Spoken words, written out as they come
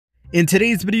In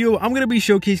today's video, I'm going to be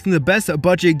showcasing the best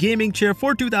budget gaming chair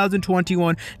for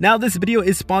 2021. Now, this video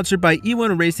is sponsored by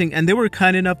Ewin Racing, and they were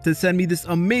kind enough to send me this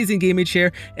amazing gaming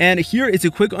chair. And here is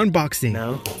a quick unboxing.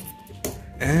 Now,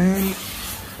 and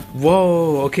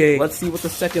whoa, okay, let's see what the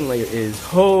second layer is.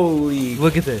 Holy,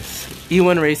 look at this.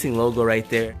 Ewin Racing logo right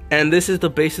there. And this is the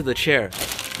base of the chair.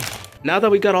 Now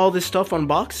that we got all this stuff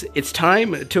unboxed, it's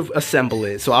time to assemble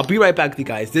it. So I'll be right back with you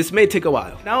guys. This may take a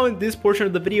while. Now in this portion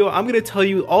of the video, I'm going to tell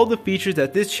you all the features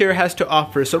that this chair has to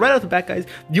offer. So right off the bat, guys,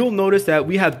 you'll notice that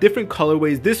we have different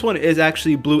colorways. This one is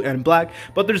actually blue and black,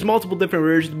 but there's multiple different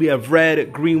versions. We have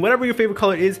red, green, whatever your favorite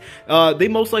color is. They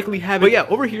most likely have it. But yeah,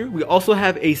 over here, we also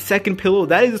have a second pillow.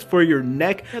 That is for your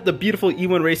neck. We have the beautiful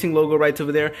Ewin Racing logo right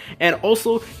over there. And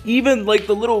also, even like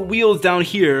the little wheels down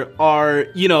here are,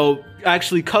 you know,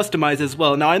 actually customized as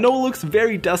well. Now I know it looks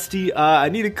very dusty. I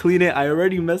need to clean it. I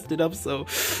already messed it up, so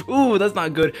ooh, that's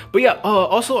not good. But yeah,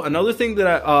 also another thing that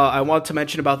I want to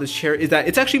mention about this chair is that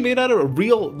it's actually made out of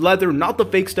real leather, not the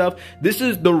fake stuff. This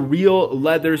is the real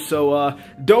leather, so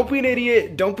don't be an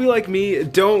idiot. Don't be like me.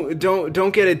 Don't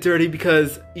get it dirty,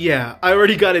 because yeah, I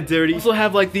already got it dirty. Also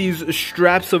have like these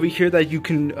straps over here that you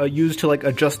can use to like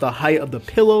adjust the height of the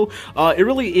pillow. It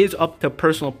really is up to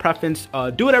personal preference.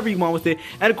 Do whatever you want with it,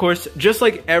 and of course, just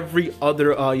like every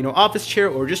other you know, office chair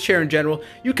or just chair in general,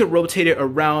 you can rotate it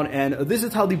around, and this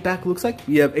is how the back looks like.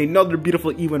 We have another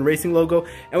beautiful Ewin Racing logo,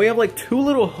 and we have like two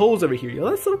little holes over here. Yo,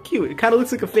 that's so cute. It kind of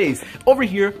looks like a face. Over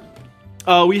here,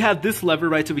 we have this lever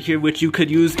right over here, which you could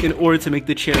use in order to make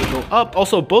the chair go up.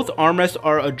 Also, both armrests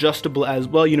are adjustable as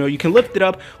well. You know, you can lift it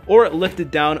up or lift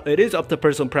it down. It is up to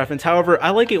personal preference. However,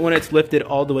 I like it when it's lifted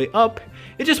all the way up.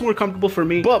 It's just more comfortable for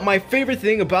me. But my favorite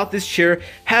thing about this chair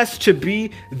has to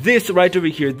be this right over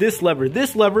here, this lever.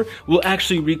 This lever will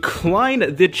actually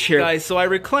recline the chair, guys. So I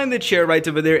recline the chair right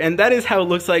over there, and that is how it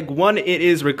looks like when it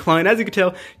is reclined. As you can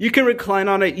tell, you can recline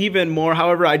on it even more.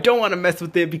 However, I don't want to mess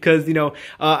with it because, you know,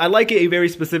 I like it a very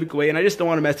specific way, and I just don't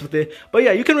want to mess with it. But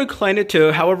yeah, you can recline it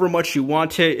to however much you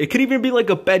want it. It could even be like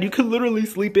a bed. You could literally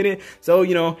sleep in it. So,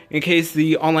 you know, in case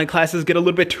the online classes get a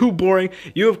little bit too boring,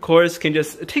 you of course can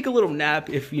just take a little nap,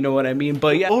 if you know what I mean.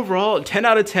 But yeah, overall, 10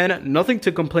 out of 10, nothing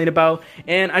to complain about.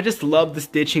 And I just love the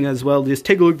stitching as well. Just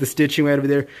take a look at the stitching right over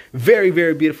there. Very,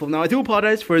 very beautiful. Now, I do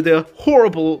apologize for the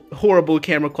horrible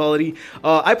camera quality.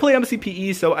 I play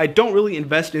MCPE, so I don't really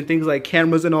invest in things like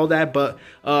cameras and all that, but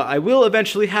I will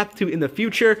eventually have to in the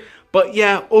future. But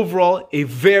yeah, overall, a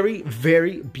very,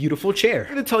 very beautiful chair.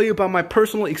 I'm going to tell you about my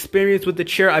personal experience with the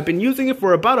chair. I've been using it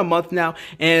for about a month now,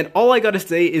 and all I got to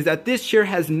say is that this chair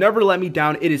has never let me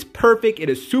down. It is perfect. It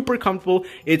is super comfortable.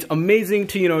 It's amazing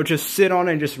to, you know, just sit on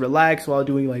and just relax while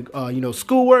doing like, you know,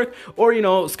 schoolwork or, you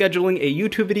know, scheduling a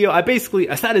YouTube video. I basically,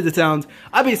 as sad as it sounds,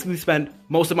 I basically spend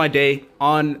most of my day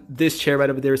on this chair right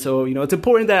over there. So, you know, it's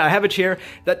important that I have a chair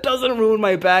that doesn't ruin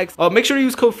my back. Make sure to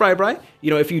use code FRYBRY. You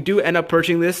know, if you do end up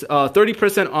purchasing this,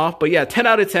 30% off. But yeah, 10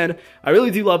 out of 10. I really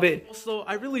do love it. Also,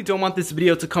 I really don't want this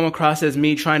video to come across as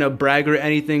me trying to brag or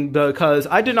anything, because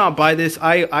I did not buy this.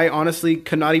 I honestly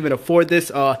could not even afford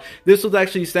this. This was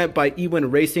actually sent by Ewin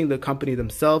Racing, the company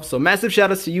themselves. So massive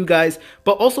shout outs to you guys.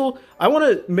 But also, I want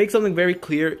to make something very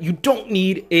clear. You don't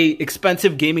need a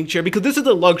expensive gaming chair, because this is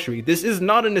a luxury. This is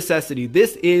not a necessity.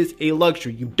 This is a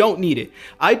luxury. You don't need it.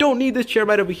 I don't need this chair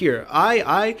right over here.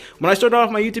 When I started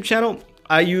off my YouTube channel,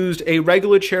 I used a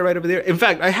regular chair right over there. In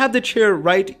fact, I have the chair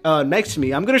right next to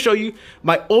me. I'm going to show you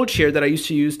my old chair that I used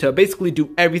to use to basically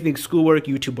do everything: schoolwork,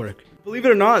 YouTube work. Believe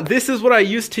it or not, this is what I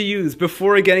used to use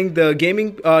before getting the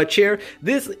gaming chair.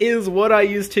 This is what I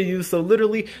used to use. So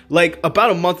literally, like about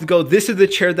a month ago, this is the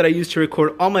chair that I used to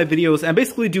record all my videos and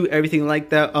basically do everything like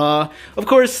that. Of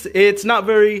course, it's not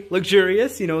very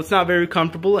luxurious, you know, it's not very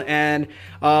comfortable, and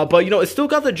but you know, it still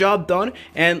got the job done.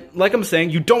 And like I'm saying,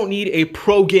 you don't need a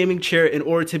pro gaming chair in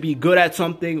order to be good at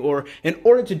something, or in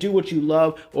order to do what you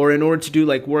love, or in order to do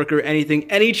like work or anything.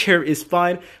 Any chair is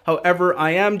fine. However,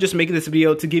 I am just making this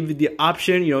video to give you the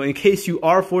option, you know, in case you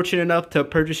are fortunate enough to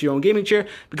purchase your own gaming chair,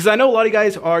 because I know a lot of you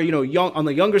guys are, you know, young, on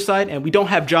the younger side, and we don't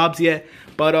have jobs yet.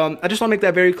 But I just want to make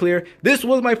that very clear. This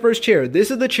was my first chair.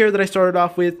 This is the chair that I started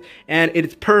off with, and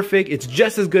it's perfect. It's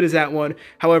just as good as that one.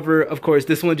 However, of course,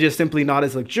 this one just simply not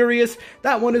as luxurious.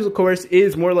 That one is, of course,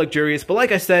 is more luxurious. But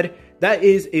like I said, that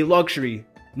is a luxury,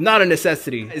 not a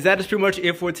necessity. That is pretty much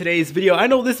it for today's video. I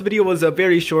know this video was a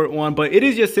very short one, but it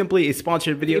is just simply a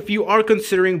sponsored video. If you are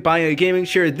considering buying a gaming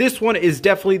chair, this one is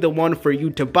definitely the one for you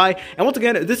to buy. And once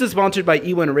again, this is sponsored by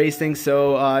Ewin Racing,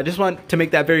 so I just want to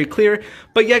make that very clear.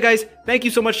 But yeah, guys, thank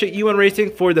you so much to Ewin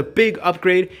Racing for the big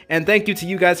upgrade, and thank you to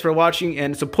you guys for watching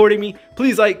and supporting me.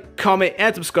 Please like, comment,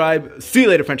 and subscribe. See you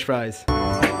later, French fries.